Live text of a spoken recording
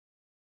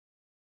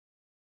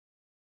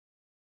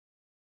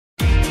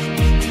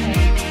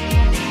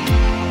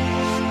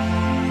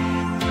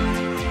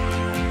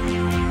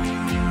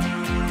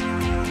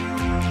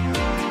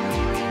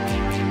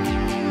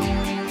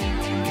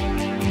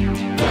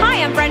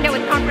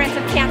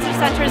Comprehensive Cancer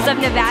Centers of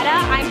Nevada.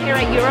 I'm here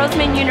at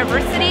Roseman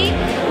University,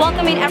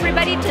 welcoming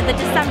everybody to the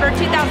December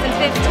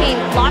 2015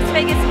 Las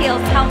Vegas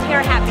Heals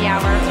Healthcare Happy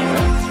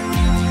Hour.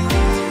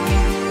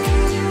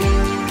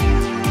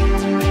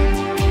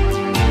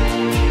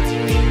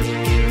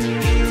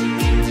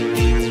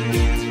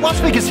 Las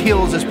Vegas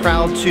Heals is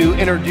proud to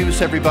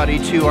introduce everybody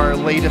to our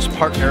latest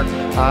partner,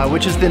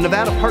 which is the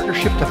Nevada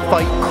Partnership to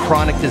Fight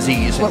Chronic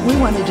Disease. What we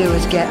want to do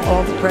is get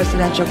all the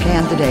presidential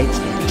candidates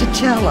to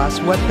tell us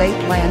what they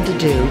plan to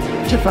do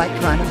to fight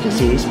chronic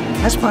disease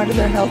as part of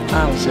their health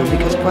policy,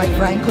 because quite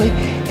frankly,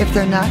 if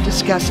they're not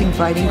discussing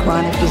fighting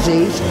chronic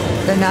disease,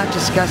 they're not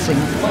discussing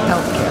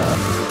health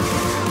care.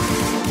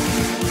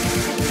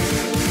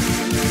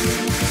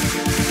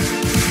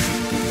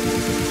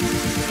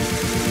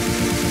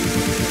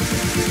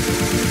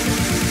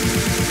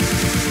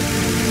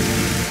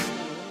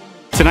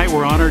 Tonight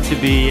we're honored to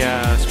be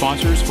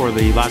sponsors for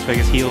the Las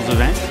Vegas Heals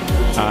event.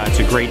 It's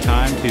a great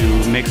time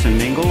to mix and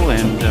mingle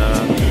and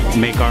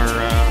make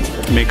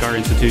our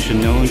institution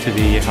known to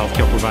the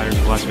healthcare providers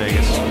of Las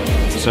Vegas.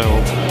 So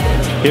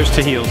here's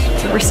to Heals.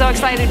 We're so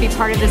excited to be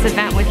part of this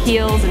event with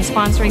Heals and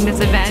sponsoring this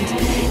event.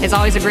 It's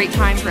always a great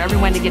time for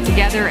everyone to get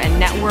together and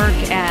network,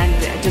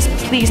 and just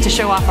pleased to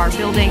show off our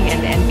building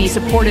and be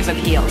supportive of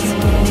Heals.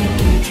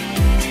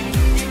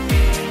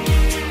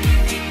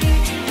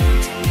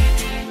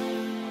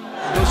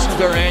 This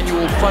is our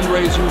annual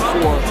fundraiser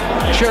for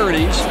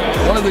charities.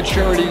 One of the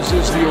charities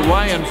is the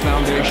Orion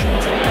Foundation.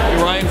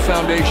 The Orion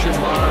Foundation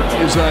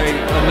is a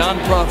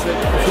nonprofit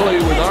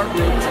affiliated with our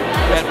group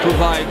that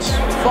provides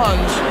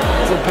funds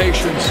for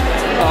patients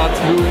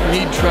who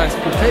need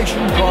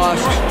transportation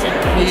costs,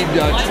 need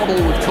trouble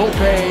with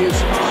co-pays,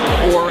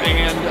 or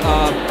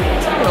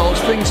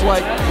things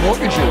like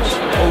mortgages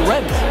or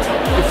rent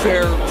if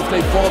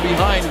they fall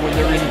behind when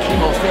they're in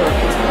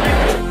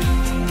chemotherapy.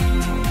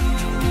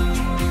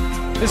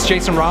 This is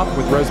Jason Robb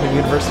with Roseman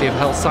University of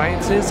Health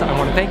Sciences. I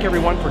want to thank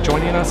everyone for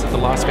joining us at the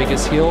Las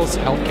Vegas Heals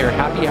Healthcare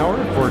Happy Hour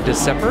for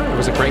December. It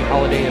was a great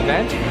holiday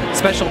event.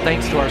 Special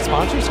thanks to our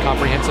sponsors,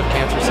 Comprehensive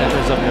Cancer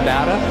Centers of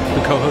Nevada,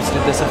 who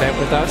co-hosted this event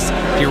with us,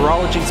 the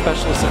Urology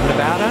Specialists of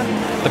Nevada,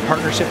 the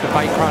Partnership to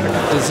Fight Chronic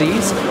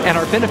Disease, and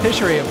our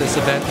beneficiary of this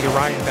event, the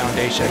Orion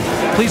Foundation.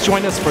 Please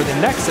join us for the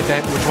next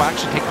event, which will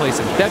actually take place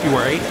in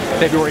February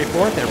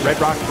 4th at Red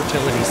Rock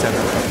Fertility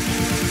Center.